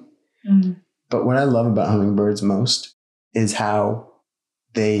beginning. Mm-hmm. But what I love about hummingbirds most is how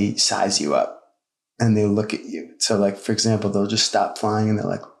they size you up and they look at you. So like, for example, they'll just stop flying and they're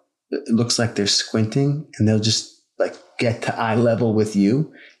like, it looks like they're squinting and they'll just like get to eye level with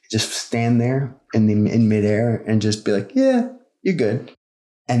you, just stand there in midair and just be like, yeah, you're good.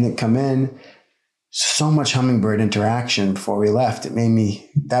 And then come in. So much hummingbird interaction before we left.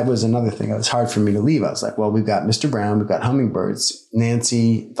 That was another thing. It was hard for me to leave. I was like, well, we've got Mr. Brown, we've got hummingbirds,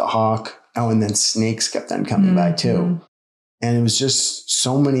 Nancy, the hawk. Oh, and then snakes kept on coming by too. And it was just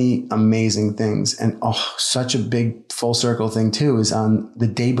so many amazing things. And such a big full circle thing too is on the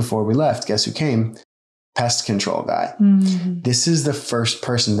day before we left, guess who came? Pest control guy. This is the first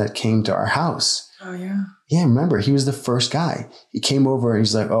person that came to our house. Oh, yeah. Yeah, remember, he was the first guy. He came over and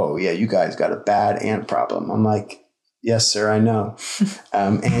he's like, oh, yeah, you guys got a bad ant problem. I'm like, yes, sir, I know.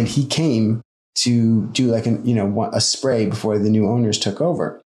 And he came to do like a spray before the new owners took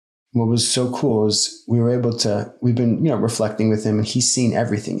over. What was so cool is we've been, reflecting with him, and he's seen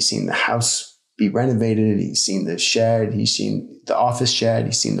everything. He's seen the house be renovated. He's seen the shed. He's seen the office shed.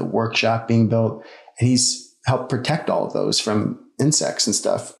 He's seen the workshop being built. And he's helped protect all of those from insects and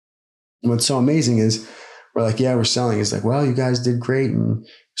stuff. And what's so amazing is we're like, yeah, we're selling. He's like, well, you guys did great. And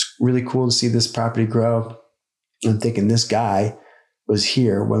it's really cool to see this property grow. And I'm thinking this guy was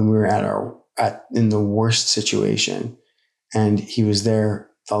here when we were in the worst situation. And he was there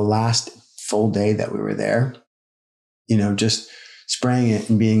the last full day that we were there, just spraying it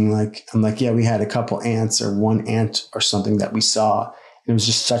and being like, I'm like, yeah, we had a couple ants or one ant or something that we saw. It was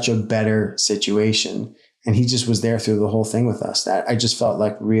just such a better situation. And he just was there through the whole thing with us. That I just felt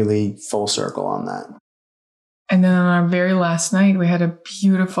like really full circle on that. And then on our very last night, we had a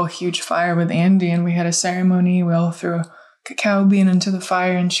beautiful, huge fire with Andy, and we had a ceremony. We all threw a cacao bean into the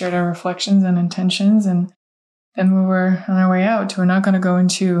fire and shared our reflections and intentions. And then we were on our way out. We're not going to go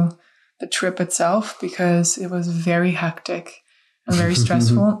into the trip itself because it was very hectic and very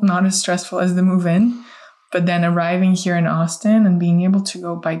stressful, not as stressful as the move in. But then arriving here in Austin and being able to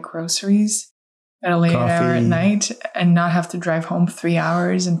go buy groceries at a late hour at night and not have to drive home 3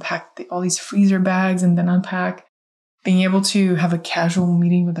 hours and pack all these freezer bags and then unpack. Being able to have a casual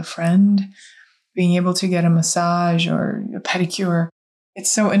meeting with a friend, being able to get a massage or a pedicure.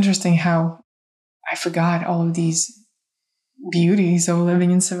 It's so interesting how I forgot all of these beauties of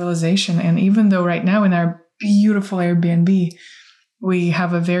living in civilization. And even though right now in our beautiful Airbnb, we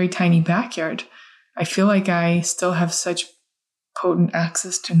have a very tiny backyard, I feel like I still have such potent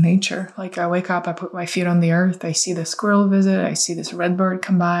access to nature. Like I wake up, I put my feet on the earth, I see the squirrel visit, I see this redbird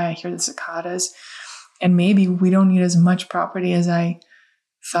come by, I hear the cicadas, and maybe we don't need as much property as I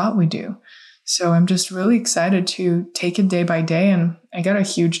thought we do. So I'm just really excited to take it day by day. And I got a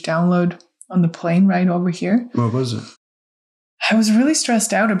huge download on the plane ride over here. What was it? I was really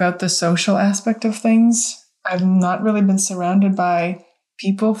stressed out about the social aspect of things. I've not really been surrounded by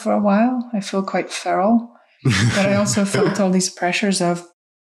people for a while. I feel quite feral. But I also felt all these pressures of,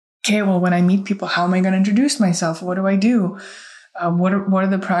 okay, well, when I meet people, how am I going to introduce myself? What do I do? What are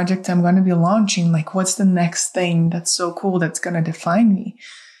the projects I'm going to be launching? Like, what's the next thing that's so cool that's going to define me?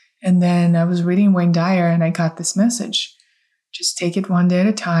 And then I was reading Wayne Dyer and I got this message. Just take it one day at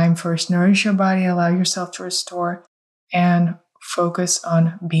a time. First, nourish your body, allow yourself to restore, and focus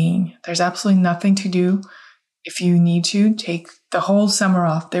on being. There's absolutely nothing to do. If you need to, take the whole summer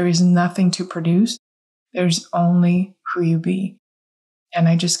off. There is nothing to produce. There's only who you be. And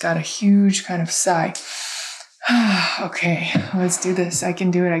I just got a huge kind of sigh. Okay, let's do this. I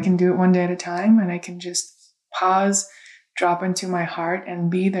can do it. I can do it one day at a time. And I can just pause, drop into my heart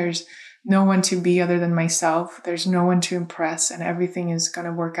and be. There's no one to be other than myself. There's no one to impress. And everything is going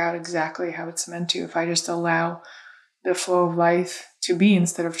to work out exactly how it's meant to if I just allow the flow of life to be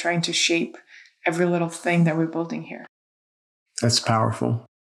instead of trying to shape every little thing that we're building here. That's powerful.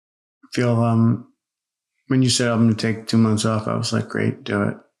 I feel when you said I'm going to take 2 months off, I was like, great, do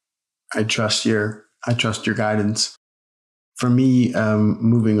it. I trust your guidance. For me,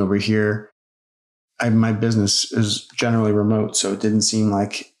 moving over here, my business is generally remote, so it didn't seem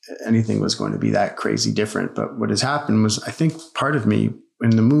like anything was going to be that crazy different. But what has happened was, I think part of me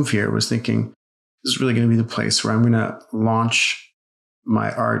in the move here was thinking, this is really going to be the place where I'm going to launch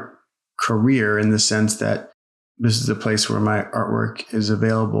my art career, in the sense that this is a place where my artwork is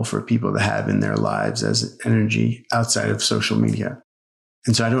available for people to have in their lives as energy outside of social media.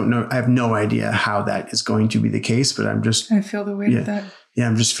 And so I have no idea how that is going to be the case, but I feel the weight of that. Yeah,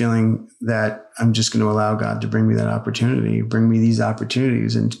 I'm just feeling that I'm just going to allow God to bring me that opportunity, bring me these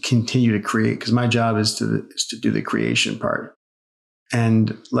opportunities and continue to create. Because my job is to do the creation part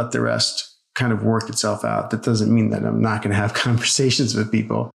and let the rest kind of work itself out. That doesn't mean that I'm not going to have conversations with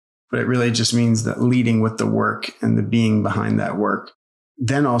people, but it really just means that leading with the work and the being behind that work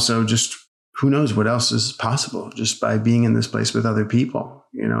then also just who knows what else is possible just by being in this place with other people.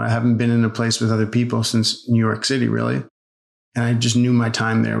 I haven't been in a place with other people since New York City, really. And I just knew my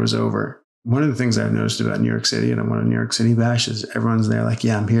time there was over. One of the things I've noticed about New York City, and I went to New York City Bash, is everyone's there like,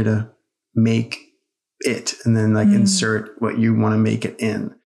 yeah, I'm here to make it, and then insert what you want to make it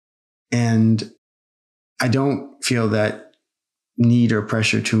in. And I don't feel that need or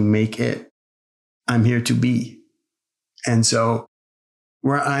pressure to make it. I'm here to be. And so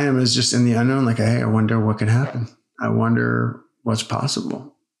where I am is just in the unknown. Like, hey, I wonder what could happen. I wonder what's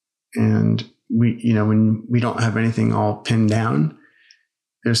possible. And when we don't have anything all pinned down,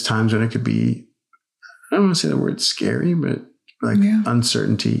 there's times when it could be, I don't want to say the word scary, but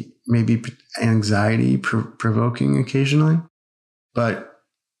uncertainty, maybe anxiety provoking occasionally. But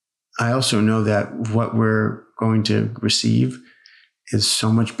I also know that what we're going to receive is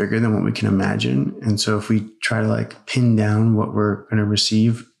so much bigger than what we can imagine. And so if we try to pin down what we're going to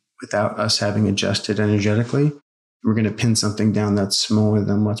receive without us having adjusted energetically, we're going to pin something down that's smaller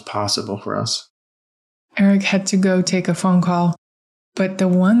than what's possible for us. Eric had to go take a phone call. But the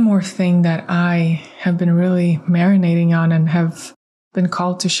one more thing that I have been really marinating on and have been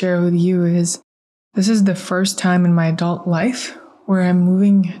called to share with you is this is the first time in my adult life where I'm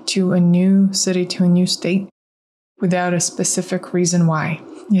moving to a new city, to a new state, without a specific reason why.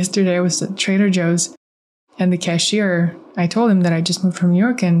 Yesterday I was at Trader Joe's, and the cashier, I told him that I just moved from New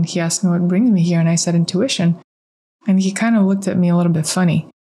York, and he asked me what brings me here, and I said intuition. And he kind of looked at me a little bit funny.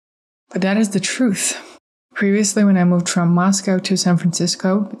 But that is the truth. Previously, when I moved from Moscow to San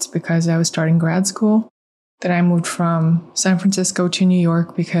Francisco, it's because I was starting grad school. Then I moved from San Francisco to New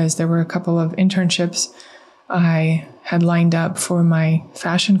York because there were a couple of internships I had lined up for my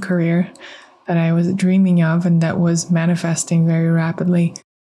fashion career that I was dreaming of and that was manifesting very rapidly.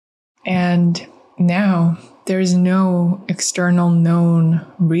 And now there is no external known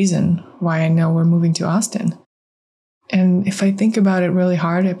reason why I know we're moving to Austin. And if I think about it really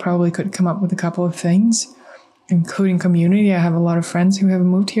hard, I probably could come up with a couple of things, including community. I have a lot of friends who have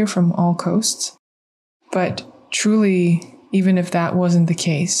moved here from all coasts. But truly, even if that wasn't the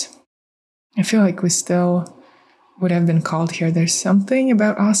case, I feel like we still would have been called here. There's something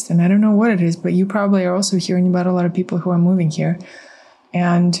about Austin. I don't know what it is, but you probably are also hearing about a lot of people who are moving here.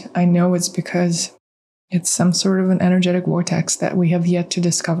 And I know it's because it's some sort of an energetic vortex that we have yet to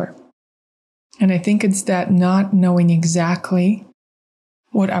discover. And I think it's that not knowing exactly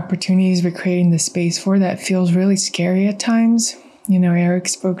what opportunities we're creating the space for that feels really scary at times. Eric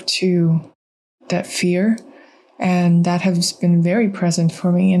spoke to that fear, and that has been very present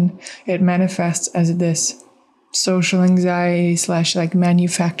for me. And it manifests as this social anxiety /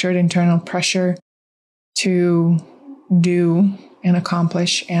 manufactured internal pressure to do and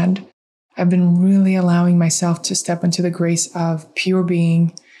accomplish. And I've been really allowing myself to step into the grace of pure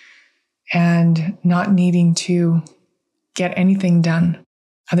being and not needing to get anything done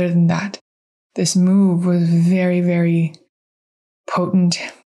other than that. This move was very, very potent,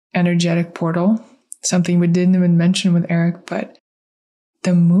 energetic portal, something we didn't even mention with Eric, but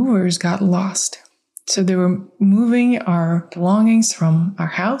the movers got lost. So they were moving our belongings from our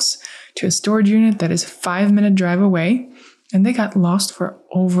house to a storage unit that is a 5-minute drive away, and they got lost for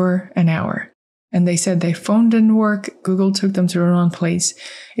over an hour. And they said their phone didn't work. Google took them to the wrong place.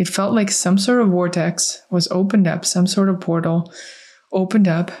 It felt like some sort of vortex was opened up, some sort of portal opened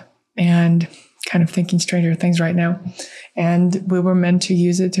up, and kind of thinking Stranger Things right now. And we were meant to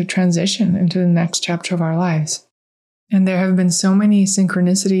use it to transition into the next chapter of our lives. And there have been so many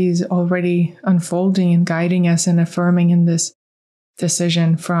synchronicities already unfolding and guiding us and affirming in this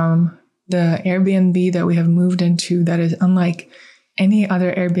decision, from the Airbnb that we have moved into that is unlike any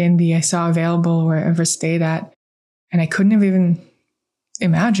other Airbnb I saw available or ever stayed at. And I couldn't have even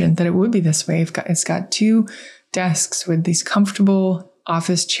imagined that it would be this way. It's got 2 desks with these comfortable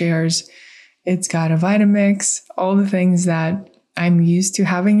office chairs. It's got a Vitamix, all the things that I'm used to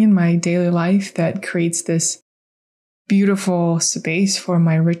having in my daily life that creates this beautiful space for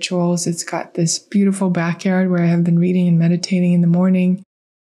my rituals. It's got this beautiful backyard where I have been reading and meditating in the morning,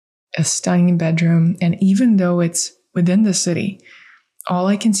 a stunning bedroom. And even though it's within the city, all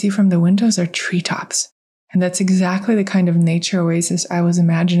I can see from the windows are treetops. And that's exactly the kind of nature oasis I was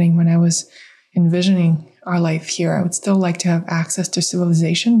imagining when I was envisioning our life here. I would still like to have access to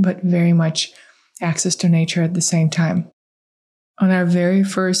civilization, but very much access to nature at the same time. On our very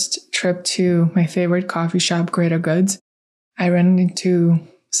first trip to my favorite coffee shop, Greater Goods, I ran into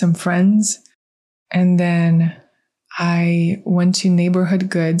some friends, and then I went to Neighborhood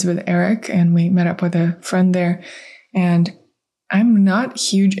Goods with Eric, and we met up with a friend there. And I'm not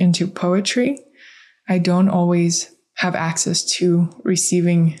huge into poetry. I don't always have access to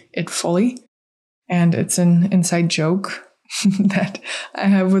receiving it fully. And it's an inside joke that I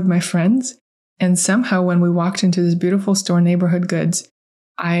have with my friends. And somehow when we walked into this beautiful store, Neighborhood Goods,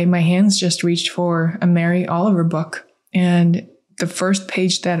 my hands just reached for a Mary Oliver book. And the first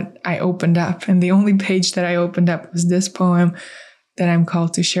page that I opened up, and the only page that I opened up, was this poem that I'm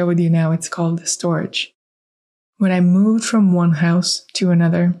called to share with you now. It's called Storage. When I moved from one house to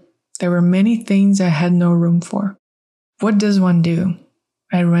another, there were many things I had no room for. What does one do?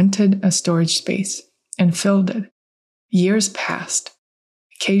 I rented a storage space and filled it. Years passed.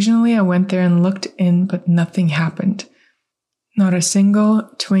 Occasionally I went there and looked in, but nothing happened. Not a single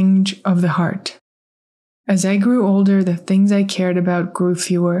twinge of the heart. As I grew older, the things I cared about grew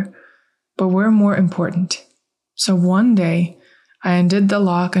fewer, but were more important. So one day, I undid the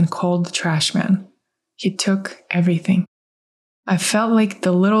lock and called the trash man. He took everything. I felt like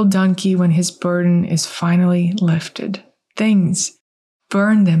the little donkey when his burden is finally lifted. Things.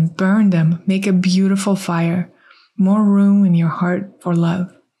 Burn them, make a beautiful fire. More room in your heart for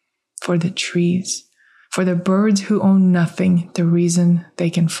love, for the trees, for the birds who own nothing, the reason they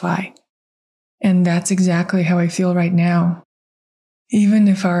can fly. And that's exactly how I feel right now. Even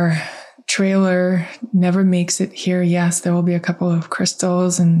if our trailer never makes it here, yes, there will be a couple of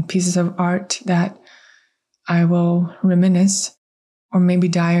crystals and pieces of art that I will reminisce, or maybe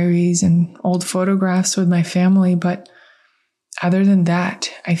diaries and old photographs with my family. But other than that,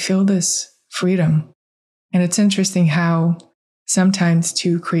 I feel this freedom. And it's interesting how sometimes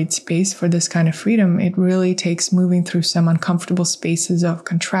to create space for this kind of freedom, it really takes moving through some uncomfortable spaces of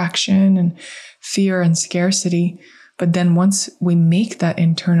contraction and fear and scarcity. But then once we make that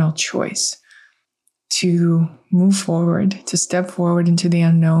internal choice to move forward, to step forward into the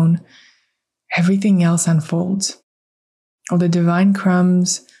unknown, everything else unfolds. All the divine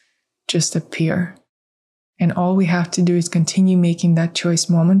crumbs just appear. And all we have to do is continue making that choice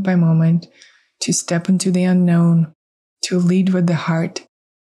moment by moment to step into the unknown, to lead with the heart,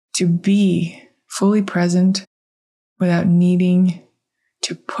 to be fully present without needing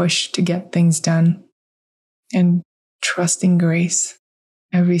to push to get things done, and trusting grace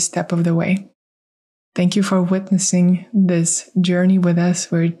every step of the way. Thank you for witnessing this journey with us.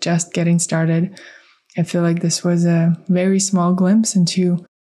 We're just getting started. I feel like this was a very small glimpse into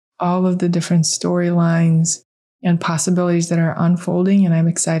all of the different storylines and possibilities that are unfolding, and I'm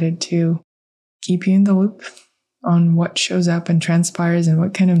excited to keep you in the loop on what shows up and transpires and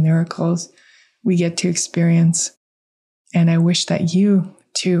what kind of miracles we get to experience. And I wish that you,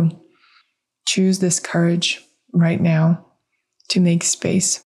 too, choose this courage right now to make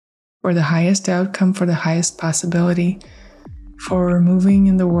space for the highest outcome, for the highest possibility, for moving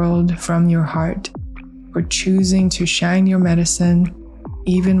in the world from your heart, for choosing to shine your medicine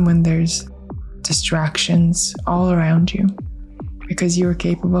even when there's distractions all around you, because you are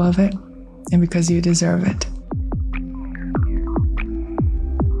capable of it and because you deserve it.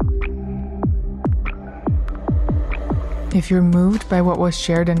 If you're moved by what was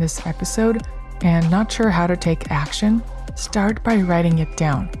shared in this episode and not sure how to take action, start by writing it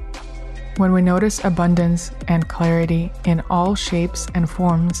down. When we notice abundance and clarity in all shapes and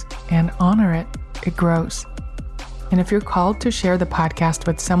forms and honor it, it grows. And if you're called to share the podcast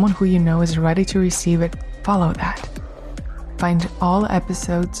with someone who you know is ready to receive it, follow that. Find all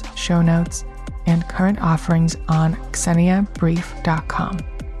episodes, show notes, and current offerings on XeniaBrief.com.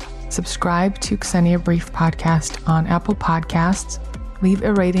 Subscribe to Xenia Brief Podcast on Apple Podcasts, leave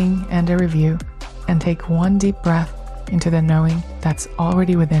a rating and a review, and take one deep breath into the knowing that's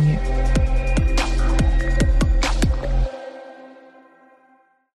already within you.